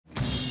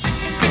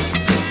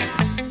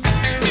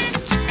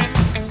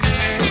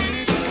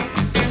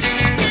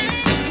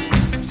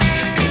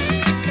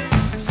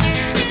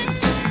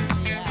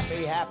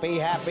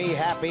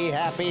happy,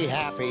 happy,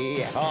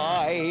 happy.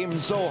 I'm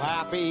so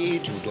happy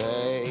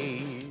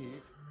today.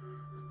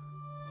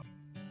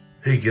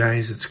 Hey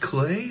guys, it's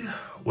Clay.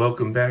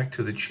 Welcome back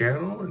to the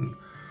channel and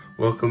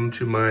welcome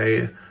to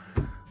my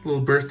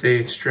little birthday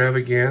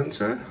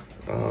extravaganza.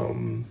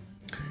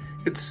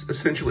 It's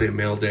essentially a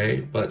mail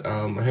day, but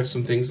I have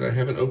some things that I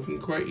haven't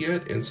opened quite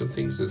yet and some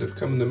things that have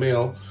come in the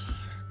mail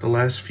the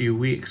last few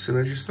weeks, and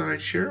I just thought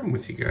I'd share them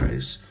with you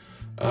guys.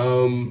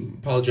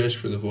 Apologize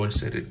for the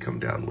voice. I did come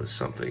down with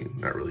something.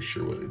 Not really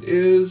sure what it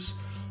is.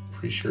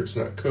 Pretty sure it's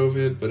not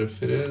COVID, but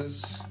if it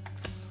is,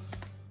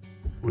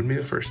 wouldn't be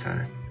the first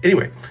time.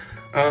 Anyway,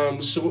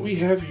 so what we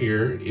have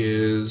here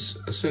is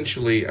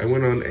essentially, I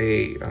went on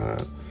a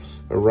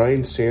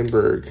Ryne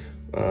Sandberg,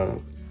 I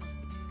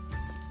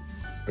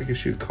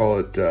guess you'd call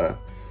it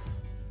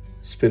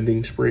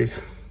spending spree.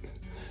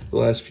 the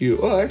last few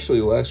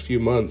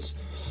months.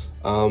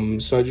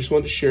 So I just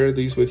wanted to share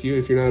these with you.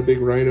 If you're not a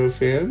big Rhino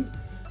fan,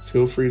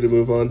 feel free to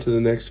move on to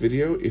the next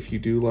video. If you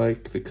do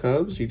like the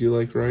Cubs, you do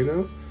like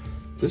Rhino,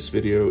 this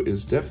video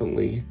is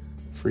definitely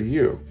for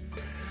you.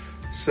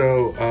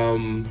 So,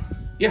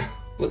 yeah,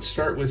 let's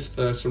start with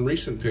some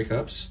recent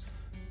pickups.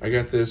 I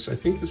got this, I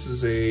think this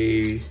is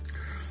a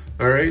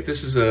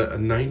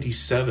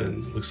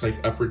 97, looks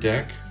like upper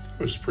deck.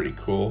 It was pretty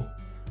cool.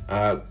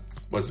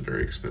 Wasn't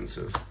very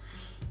expensive.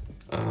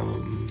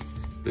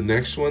 The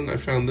next one, I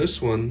found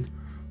this one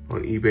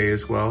on eBay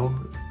as well.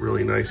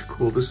 Really nice,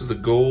 cool. This is the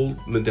gold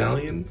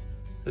medallion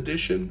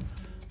edition.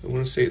 I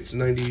want to say it's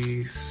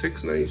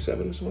 96,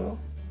 97 as well.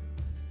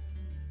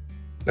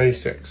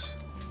 96.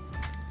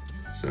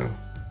 So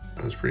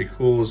that was pretty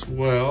cool as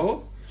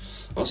well.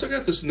 Also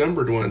got this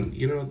numbered one.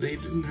 You know, they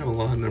didn't have a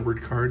lot of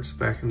numbered cards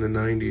back in the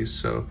 90s,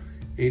 so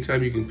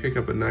anytime you can pick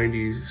up a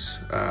 90s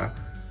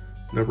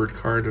numbered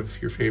card of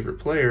your favorite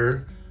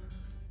player,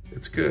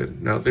 it's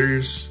good. Now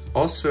there's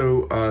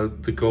also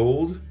the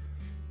gold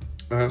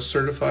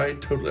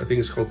certified, I think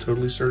it's called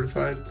totally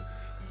certified,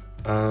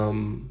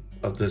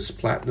 of this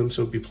platinum,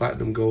 so it'd be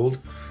platinum gold,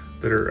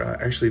 that are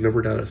actually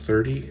numbered out of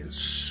 30.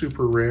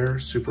 Super rare,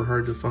 super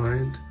hard to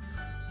find.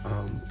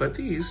 But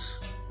these,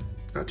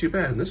 not too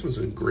bad. And this one's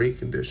in great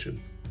condition.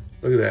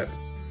 Look at that.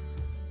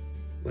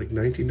 Like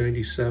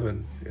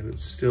 1997, and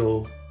it's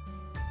still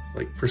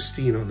like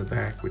pristine on the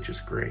back, which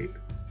is great.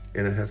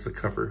 And it has the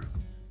cover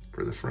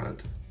for the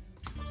front.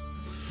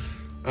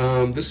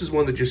 This is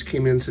one that just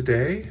came in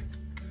today.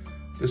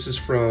 This is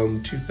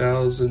from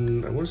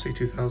 2000, I want to say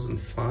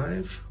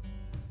 2005.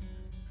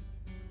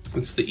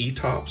 It's the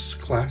E-Tops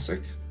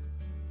Classic.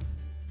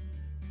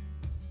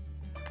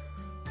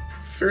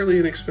 Fairly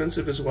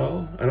inexpensive as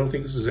well. I don't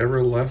think this has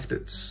ever left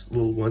its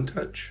little one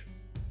touch.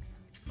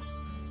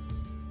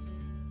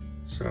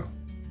 So,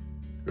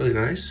 really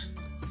nice.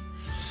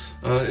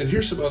 And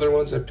here's some other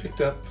ones I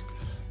picked up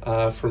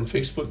from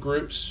Facebook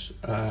groups.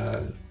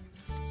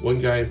 One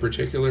guy in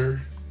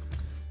particular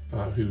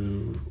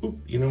who,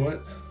 you know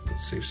what?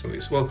 Let's save some of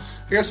these. Well,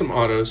 I got some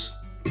autos.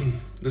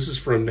 This is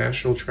from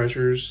National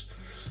Treasures.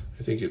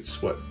 I think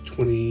it's, what,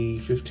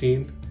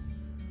 2015?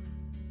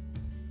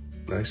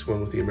 Nice one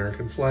with the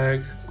American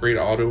flag. Great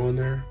auto on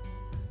there.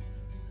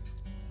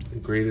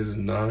 Graded a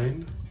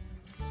 9.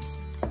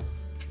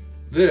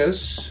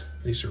 These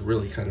are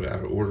really kind of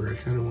out of order. I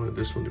kind of wanted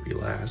this one to be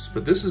last.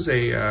 But this is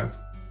a,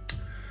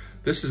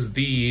 this is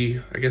the,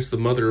 I guess, the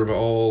mother of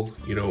all,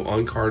 you know,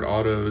 on-card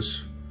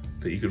autos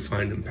that you could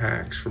find in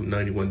packs from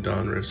 91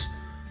 Donruss.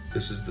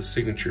 This is the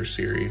Signature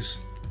Series.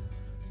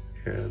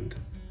 And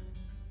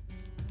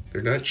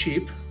they're not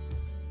cheap.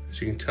 As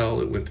you can tell,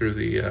 it went through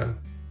the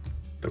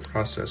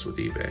process with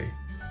eBay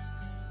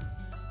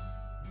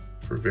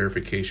for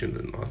verification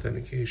and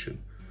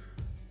authentication.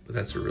 But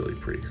that's a really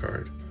pretty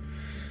card.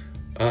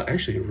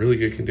 Actually, in really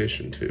good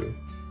condition too.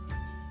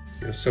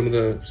 You know, some of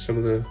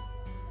the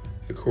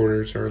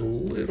corners are a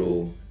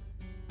little,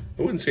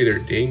 I wouldn't say they're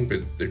dinged,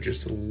 but they're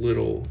just a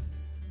little,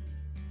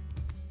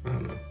 I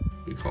don't know,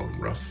 we call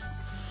them rough.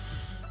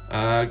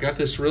 Got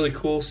this really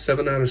cool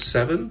 7 out of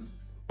 7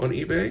 on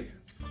eBay.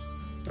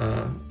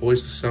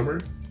 Boys of Summer,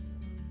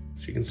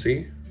 as you can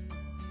see.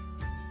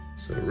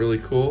 So really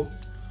cool.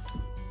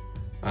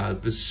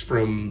 This is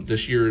from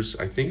this year's,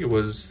 I think it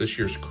was this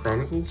year's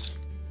Chronicles.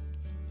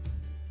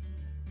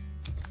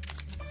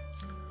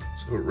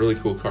 So a really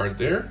cool card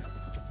there.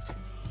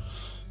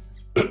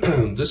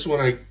 This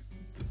one,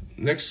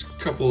 next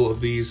couple of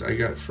these I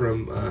got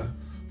from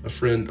a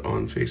friend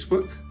on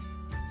Facebook.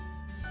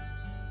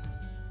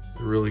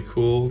 Really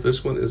cool.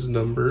 This one is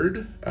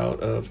numbered out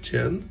of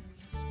 10.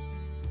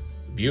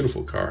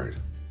 Beautiful card.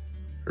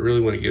 I really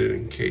want to get it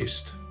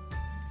encased.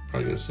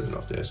 Probably gonna send it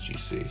off to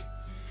SGC.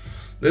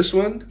 This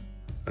one,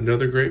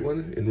 another great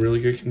one in really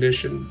good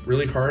condition.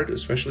 Really hard,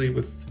 especially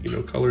with, you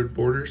know, colored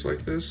borders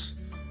like this.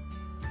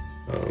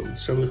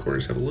 Some of the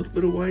corners have a little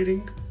bit of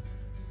whiting,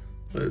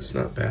 but it's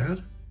not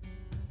bad.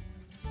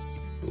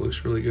 It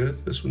looks really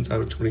good. This one's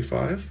out of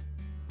 25.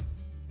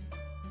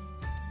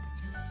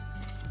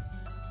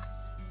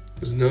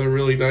 There's another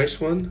really nice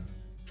one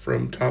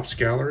from Topps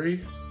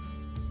Gallery.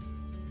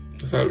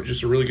 I thought it was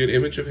just a really good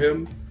image of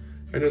him.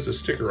 I know it's a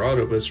sticker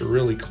auto, but it's a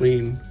really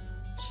clean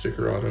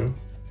sticker auto.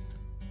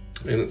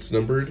 And it's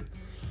numbered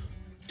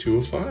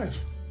 205.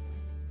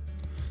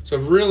 So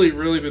I've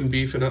really been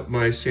beefing up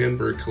my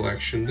Sandberg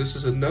collection. This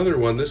is another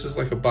one. This is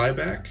like a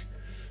buyback,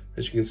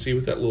 as you can see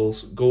with that little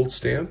gold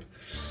stamp.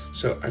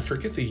 So I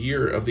forget the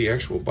year of the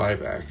actual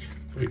buyback.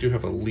 We do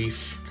have a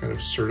Leaf kind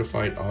of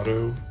certified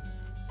auto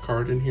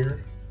card in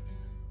here.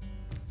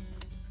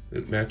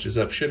 It matches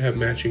up, should have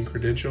matching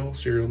credential,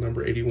 serial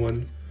number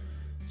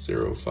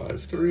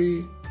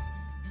 81053,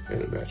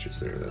 and it matches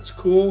there. That's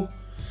cool.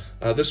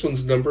 This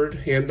one's numbered,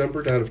 hand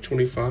numbered out of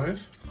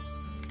 25.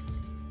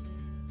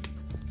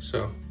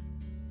 So,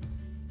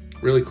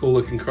 really cool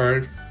looking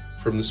card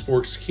from the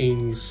Sports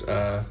Kings.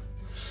 Kind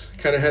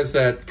of has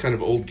that kind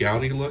of old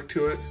Gaudy look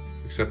to it,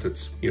 except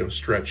it's, you know,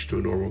 stretched to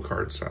a normal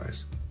card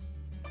size.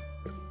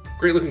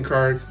 Great looking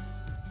card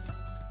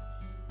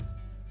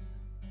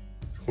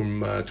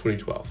from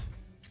 2012.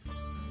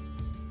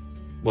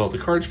 Well, the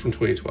card's from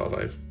 2012.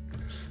 I'm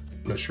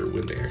not sure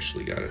when they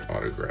actually got it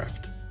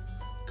autographed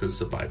because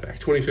it's a buyback.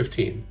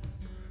 2015.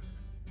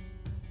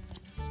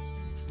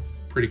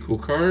 Pretty cool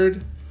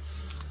card.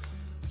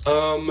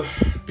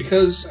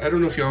 Because I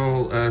don't know if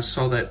y'all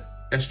saw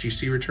that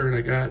SGC return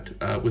I got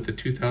with the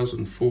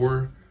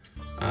 2004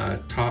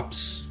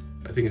 Topps.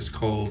 I think it's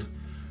called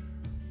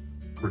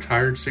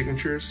Retired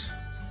Signatures.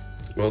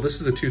 Well, this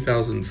is the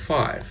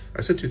 2005.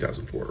 I said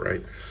 2004,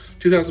 right?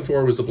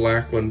 2004 was the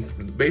black one.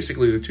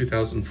 Basically, the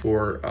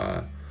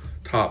 2004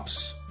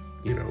 Topps,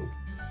 you know,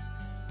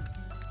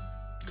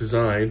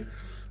 design.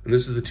 And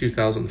this is the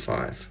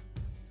 2005.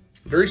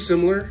 Very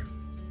similar.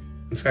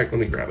 In fact, let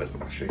me grab it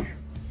and I'll show you.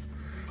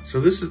 So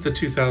this is the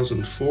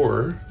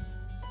 2004.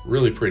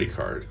 Really pretty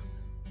card.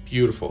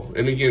 Beautiful.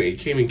 And again, it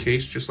came in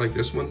case just like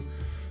this one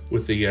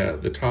with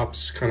the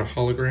Topps kind of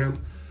hologram.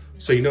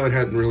 So you know it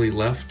hadn't really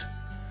left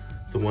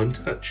the one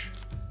touch.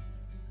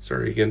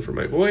 Sorry again for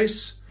my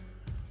voice,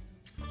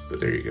 but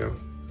there you go.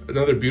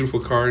 Another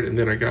beautiful card, and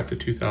then I got the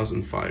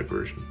 2005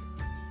 version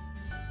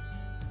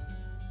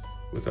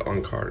with the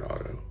on-card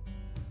auto.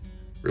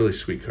 Really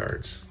sweet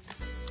cards.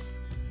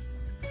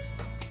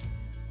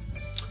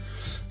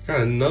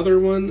 Got another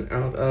one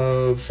out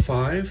of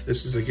 5.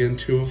 This is again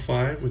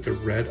 205 with the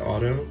red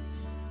auto.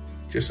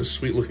 Just a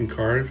sweet looking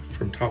card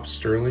from Topps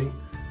Sterling.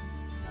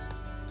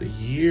 The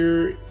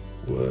year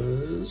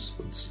was,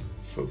 let's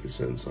focus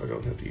in so I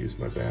don't have to use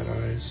my bad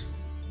eyes.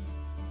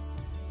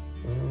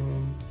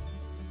 Well,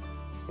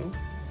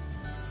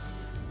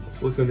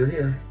 let's look under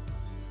here.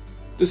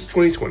 This is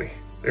 2020.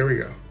 There we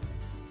go.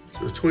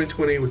 So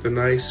 2020 with a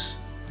nice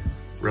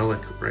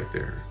relic right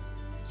there.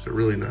 So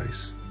really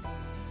nice.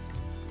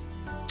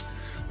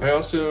 I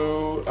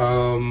also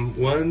I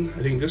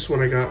think this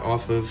one I got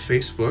off of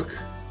Facebook.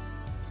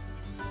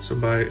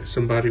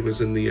 Somebody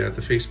was in the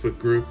Facebook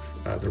group,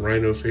 the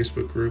Rhino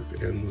Facebook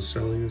group, and was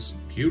selling this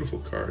beautiful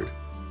card.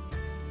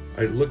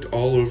 I looked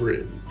all over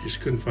it,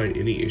 just couldn't find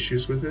any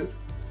issues with it.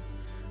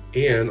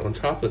 And on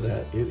top of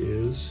that, it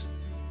is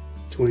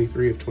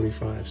 23 of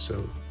 25,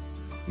 so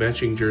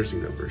matching jersey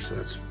number, so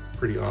that's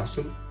pretty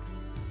awesome.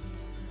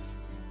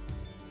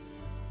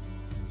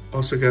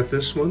 Also got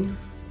this one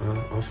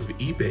off of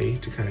eBay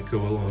to kind of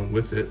go along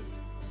with it.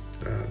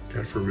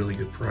 Got it for a really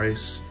good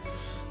price.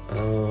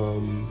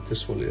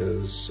 This one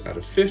is out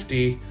of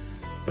 50,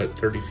 but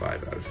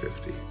 35 out of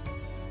 50.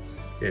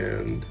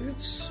 And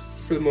it's,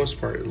 for the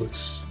most part, it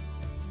looks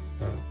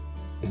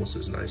almost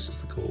as nice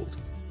as the gold.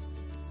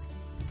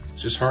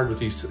 It's just hard with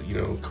these, you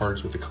know,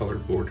 cards with the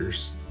colored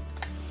borders.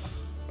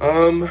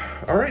 All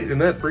right,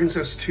 and that brings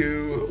us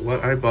to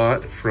what I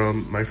bought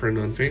from my friend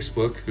on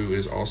Facebook, who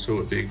is also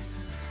a big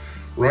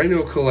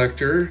Rhino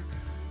collector.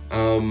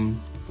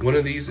 One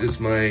of these is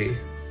my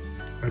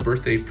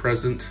birthday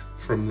present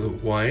from the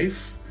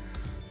wife.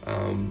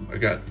 I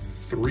got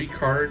 3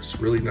 cards,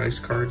 really nice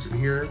cards in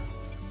here.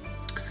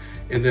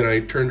 And then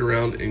I turned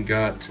around and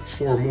got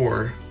 4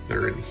 more that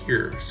are in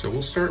here. So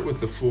we'll start with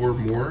the 4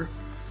 more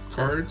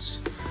cards.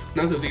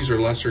 Not that these are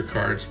lesser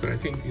cards, but I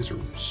think these are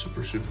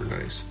super, super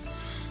nice.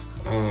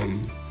 All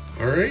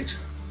right.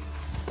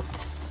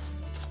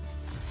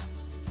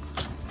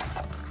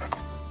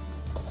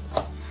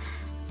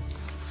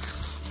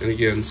 And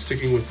again,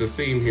 sticking with the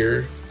theme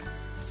here,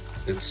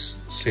 it's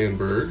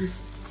Sandberg.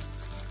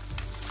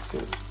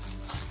 Oh.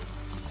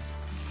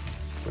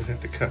 Might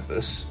have to cut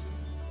this.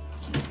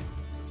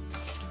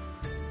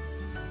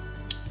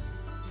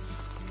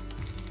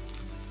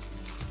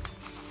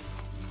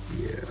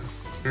 Yeah,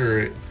 all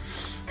right.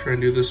 Try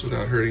and do this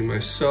without hurting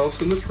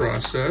myself in the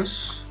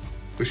process.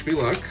 Wish me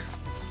luck.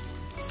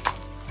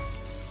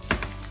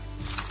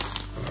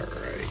 All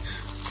right.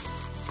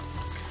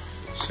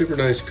 Super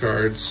nice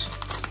cards.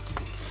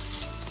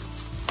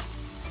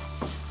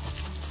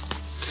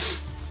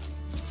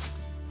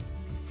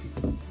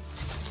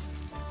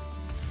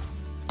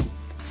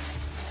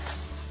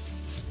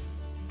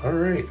 All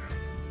right,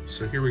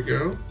 so here we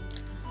go.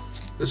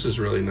 This is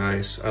really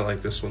nice. I like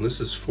this one.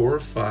 This is 4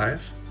 of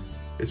 5.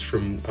 It's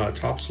from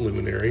Topps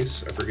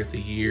Luminaries. I forget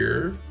the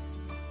year.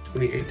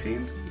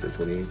 2018? Is that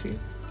 2018?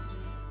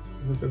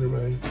 Look under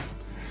my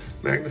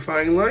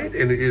magnifying light,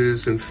 and it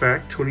is in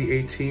fact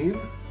 2018.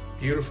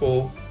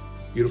 Beautiful,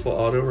 beautiful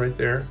auto right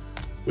there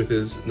with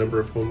his number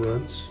of home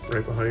runs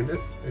right behind it.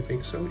 I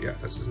think so. Yeah,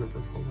 that's his number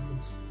of home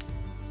runs.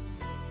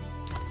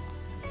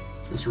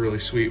 It's a really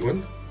sweet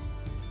one.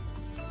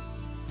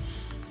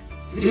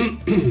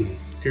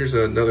 Here's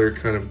another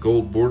kind of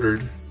gold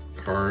bordered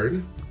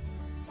card.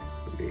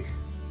 Let me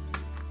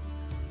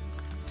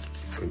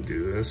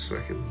undo this so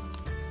I can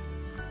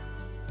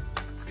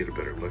get a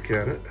better look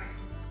at it.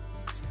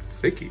 It's a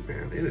thickie,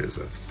 man. It is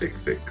a thick,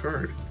 thick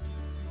card.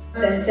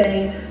 And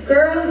saying,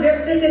 girl, you're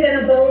thicker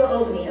than a bowl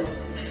of oatmeal.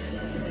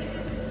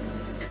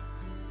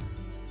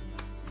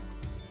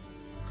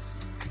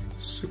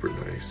 Super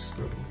nice,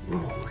 though.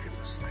 Oh, look at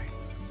this thing.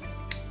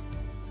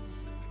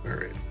 All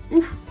right.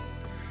 Oof.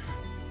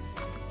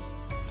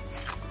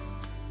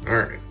 All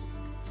right.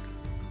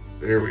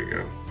 There we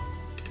go.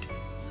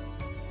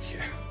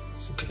 Yeah,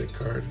 it's a thick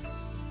card.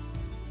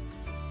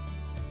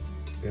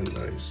 And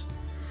nice.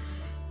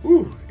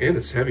 Ooh, and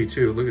it's heavy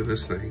too. Look at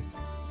this thing.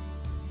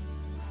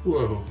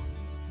 Whoa.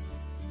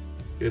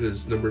 It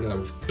is numbered out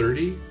of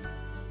 30.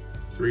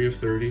 3 of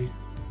 30.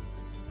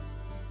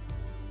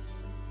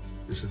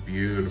 It's a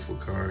beautiful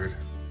card.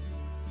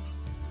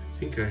 I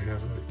think I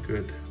have a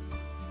good...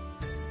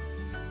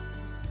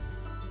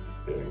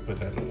 Yeah, I'll put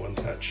that in one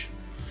touch.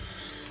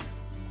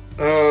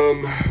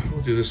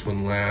 We'll do this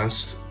one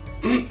last.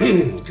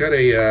 Got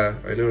a,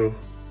 I know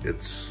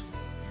it's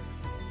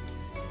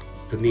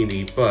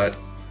Panini, but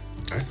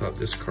I thought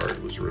this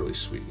card was really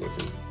sweet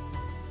looking.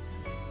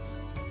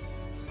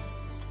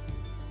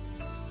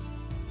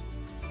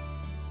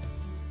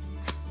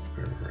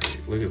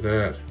 Alright, look at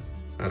that.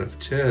 Out of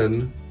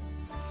 10,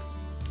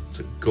 it's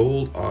a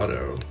gold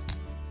auto.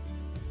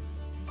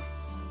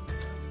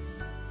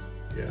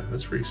 Yeah,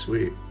 that's pretty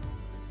sweet.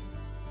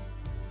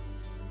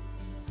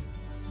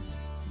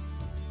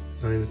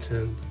 9 of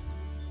 10.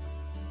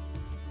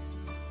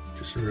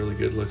 Just a really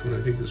good looking.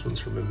 I think this one's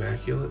from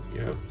Immaculate.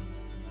 Yep.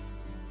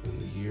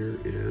 And the year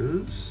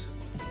is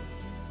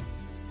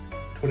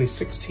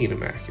 2016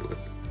 Immaculate.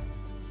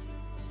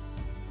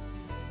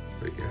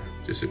 But yeah,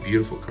 just a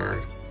beautiful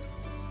card.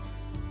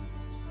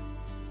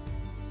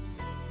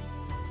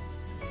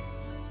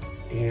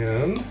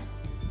 And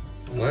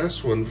the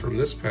last one from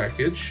this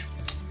package.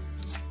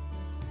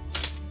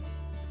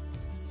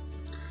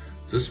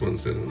 This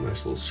one's in a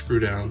nice little screw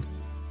down.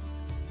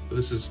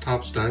 This is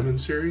Topps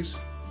Diamond Series.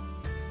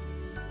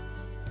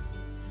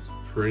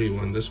 For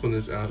anyone, this one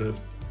is out of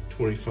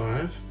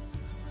 25.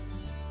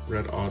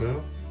 Red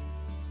Auto.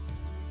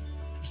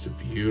 Just a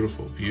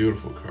beautiful,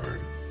 beautiful card.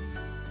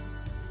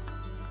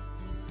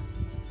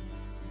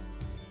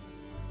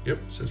 Yep,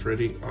 it says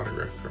Ready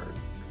Autograph card.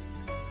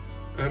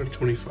 Out of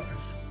 25.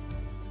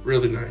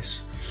 Really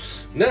nice.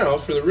 Now,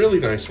 for the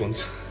really nice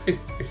ones.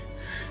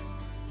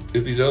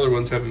 If these other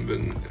ones haven't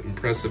been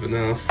impressive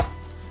enough,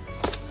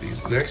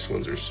 these next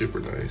ones are super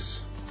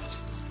nice.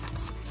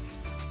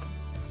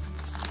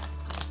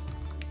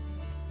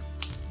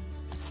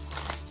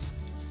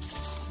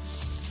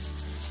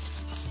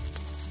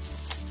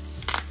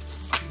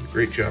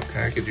 Great job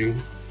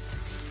packaging.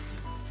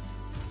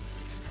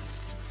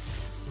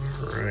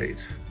 All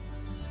right.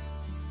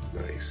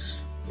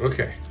 Nice.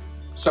 Okay.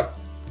 So,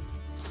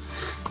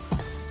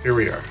 here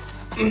we are.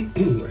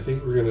 I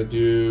think we're gonna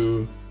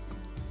do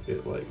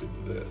it like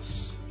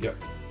this. Yep.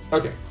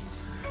 Okay.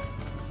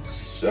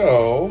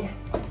 So,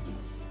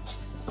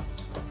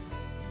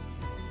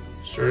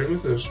 starting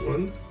with this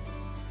one,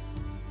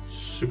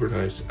 super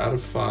nice, out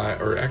of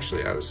 5, or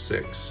actually out of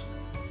 6.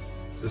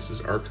 This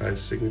is Archive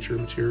Signature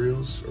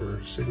Materials,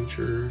 or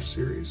Signature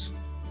Series.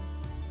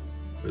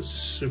 It's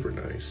super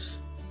nice.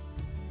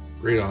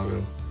 Great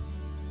auto.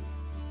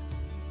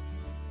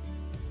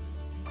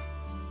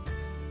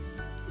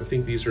 I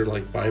think these are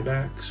like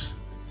buybacks.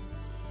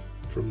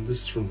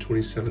 This is from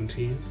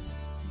 2017.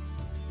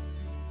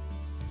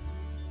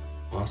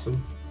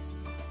 Awesome.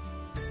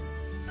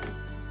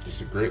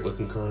 Just a great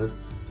looking card.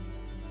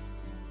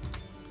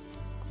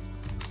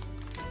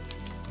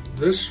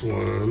 This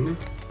one,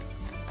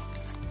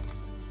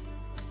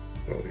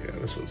 oh yeah,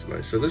 this one's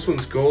nice. So this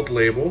one's gold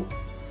label.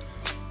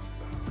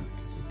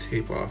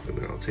 Tape off and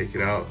then I'll take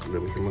it out and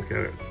then we can look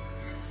at it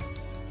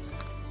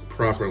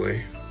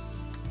properly.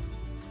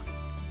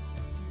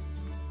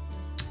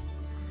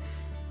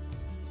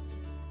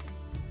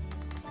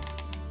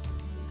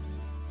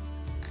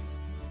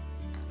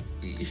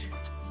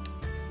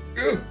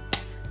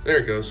 There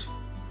it goes.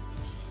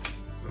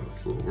 Oh,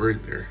 it's a little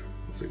worried there.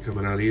 Wasn't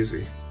coming out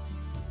easy.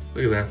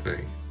 Look at that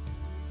thing.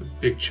 A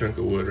big chunk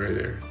of wood right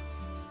there.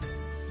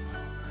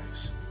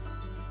 Nice.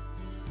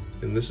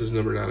 And this is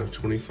numbered out of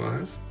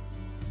 25.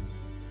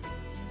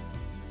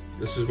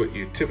 This is what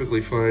you typically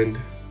find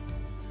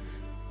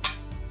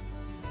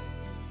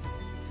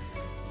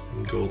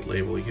in gold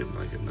label. You get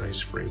like a nice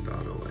framed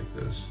auto like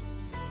this.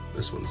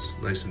 This one's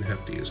nice and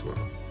hefty as well.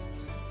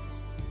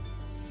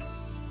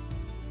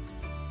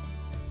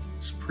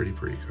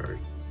 Pretty card.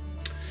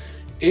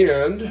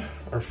 And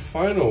our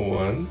final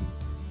one,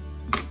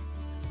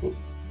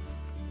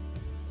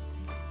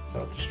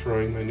 without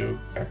destroying my new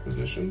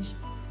acquisitions.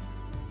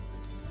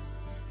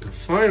 The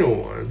final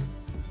one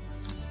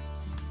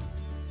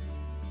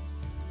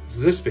is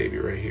this baby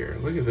right here.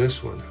 Look at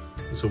this one.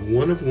 It's a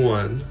 1 of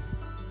 1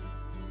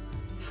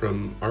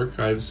 from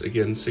Archives,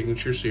 again,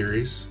 Signature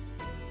Series.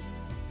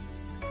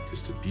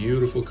 Just a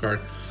beautiful card.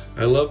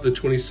 I love the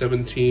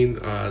 2017,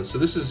 so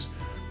this is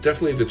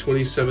definitely the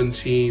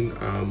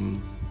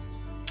 2017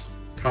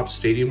 Top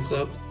Stadium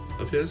Club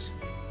of his,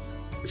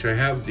 which I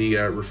have the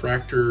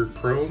refractor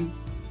chrome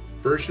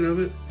version of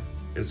it,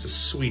 and it's a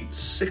sweet,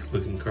 sick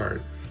looking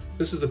card.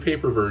 This is the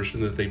paper version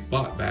that they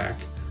bought back,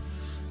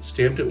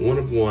 stamped it 1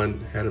 of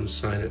 1, had him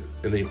sign it,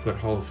 and they put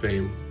Hall of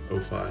Fame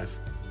 05.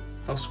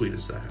 How sweet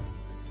is that?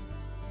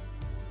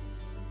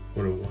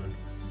 1 of 1.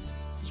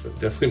 It's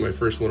definitely my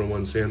first 1 of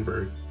 1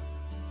 Sandberg.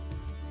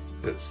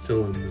 That's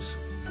still in this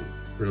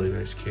really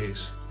nice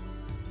case.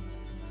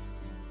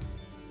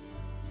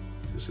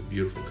 It's a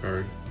beautiful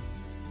card.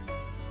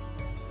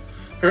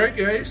 All right,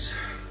 guys.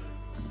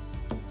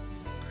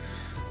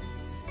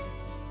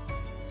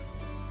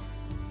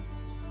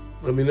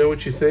 Let me know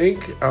what you think.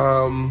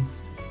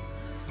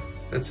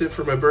 That's it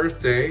for my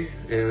birthday.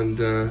 And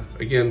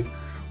again,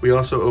 we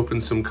also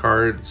opened some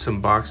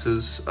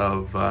boxes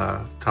of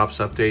Topps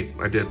Update.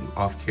 I did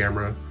off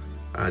camera,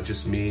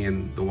 just me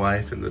and the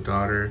wife and the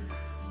daughter,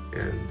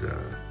 and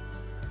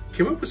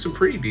came up with some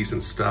pretty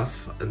decent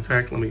stuff. In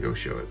fact, let me go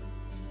show it.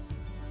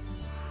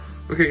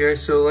 Okay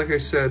guys, so like I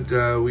said,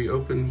 we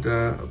opened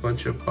a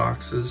bunch of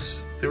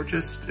boxes. They were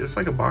it's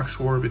like a box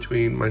war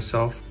between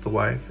myself, the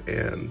wife,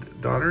 and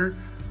daughter.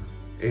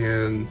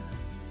 And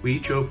we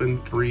each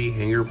opened 3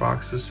 hanger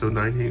boxes, so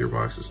 9 hanger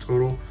boxes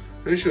total.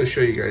 I'm just gonna show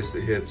you guys the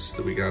hits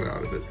that we got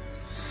out of it.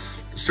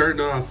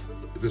 Starting off,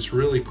 this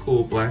really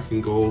cool black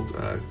and gold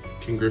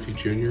King Griffey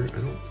Jr. I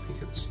don't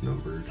think it's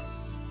numbered.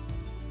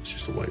 It's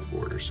just a white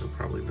border, so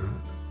probably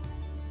not.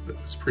 But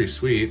it's pretty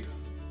sweet.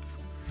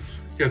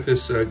 Got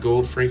this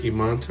gold Frankie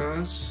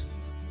Montas,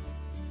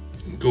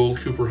 gold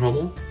Cooper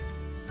Hummel,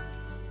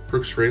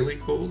 Brooks Raley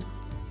gold.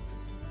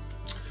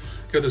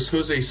 Got this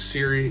Jose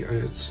Siri,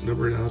 it's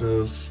numbered out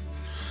of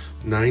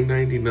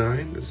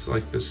 9.99. It's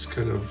like this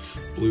kind of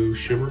blue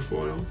shimmer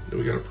foil. Then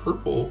we got a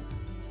purple,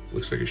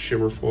 looks like a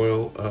shimmer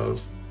foil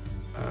of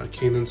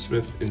Kanan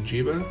Smith and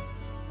Jiba,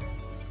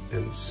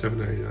 and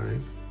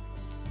 $7.99.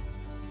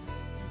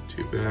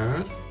 Too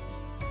bad.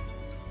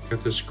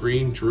 Got this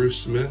green Drew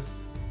Smith,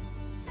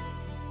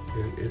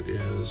 and it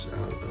is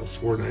out of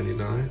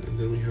 $4.99. And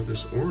then we have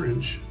this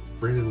orange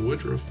Brandon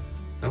Woodruff.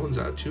 That one's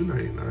out of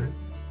 $2.99.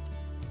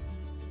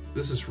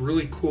 This is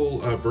really cool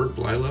Bert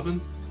Blyleven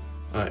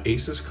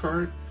Aces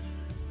card.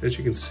 As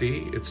you can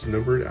see, it's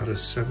numbered out of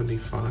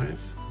 75.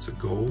 It's a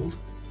gold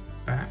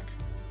back.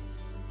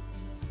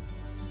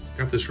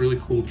 Got this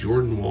really cool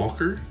Jordan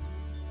Walker.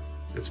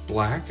 It's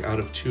black out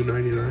of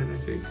 $2.99, I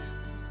think.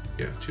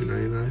 Yeah,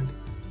 $2.99.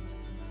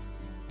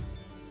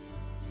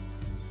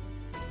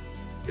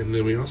 And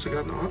then we also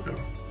got an auto.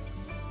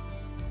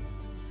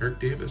 Eric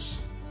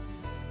Davis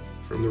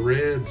from the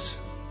Reds.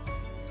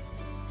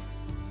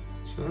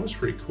 So that was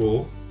pretty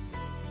cool.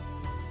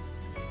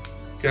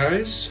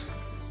 Guys,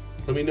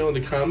 let me know in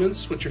the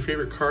comments what your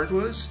favorite card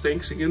was.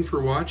 Thanks again for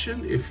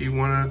watching. If you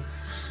want to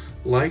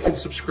like and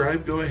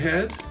subscribe, go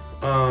ahead.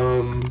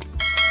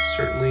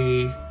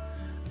 Certainly,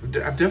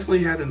 I've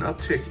definitely had an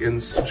uptick in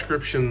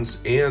subscriptions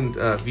and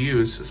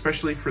views,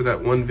 especially for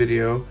that one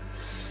video,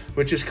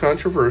 which is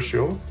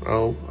controversial.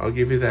 I'll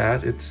give you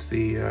that. It's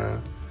the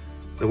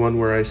one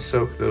where I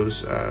soak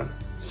those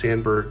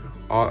Sandberg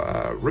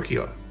rookie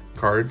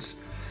cards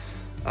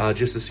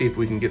just to see if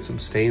we can get some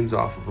stains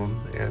off of them.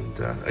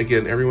 And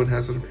again, everyone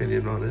has an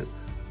opinion on it.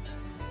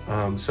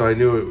 So I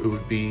knew it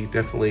would be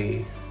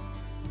definitely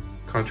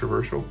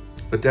controversial,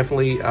 but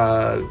definitely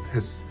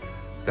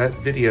that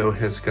video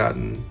has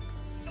gotten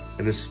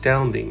an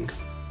astounding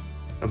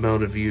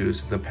amount of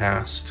views in the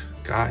past,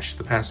 gosh,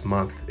 the past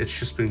month. It's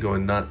just been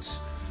going nuts.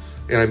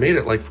 And I made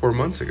it like 4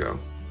 months ago.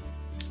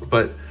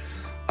 But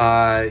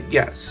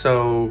yeah,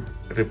 so,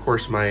 and of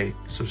course my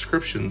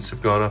subscriptions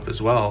have gone up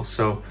as well.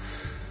 So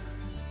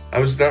I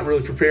was not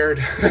really prepared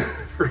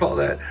for all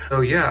that.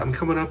 So yeah, I'm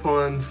coming up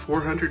on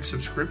 400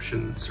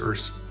 subscriptions or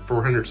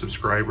 400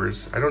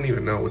 subscribers. I don't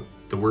even know what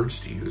the words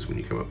to use when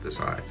you come up this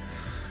high.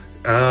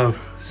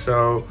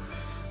 So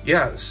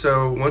yeah,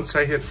 so once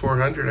I hit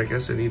 400, I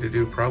guess I need to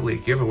do probably a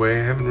giveaway.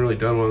 I haven't really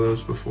done one of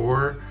those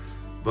before,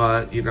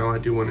 but you know, I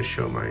do want to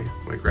show my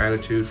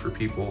gratitude for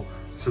people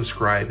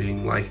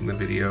subscribing, liking the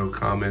video,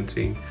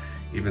 commenting,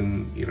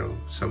 even, you know,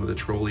 some of the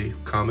trolley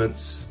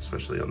comments,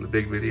 especially on the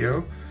big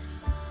video.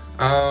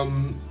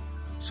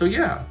 So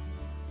yeah,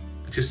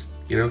 just,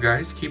 you know,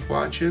 guys, keep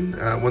watching.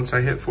 Once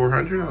I hit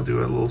 400, I'll do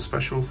a little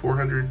special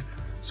 400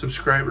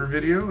 subscriber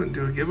video and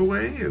do a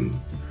giveaway, and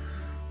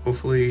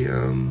hopefully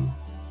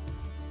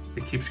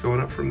it keeps going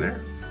up from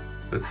there.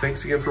 But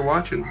thanks again for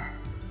watching,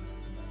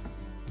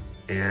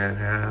 and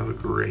have a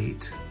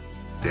great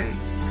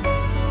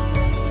day.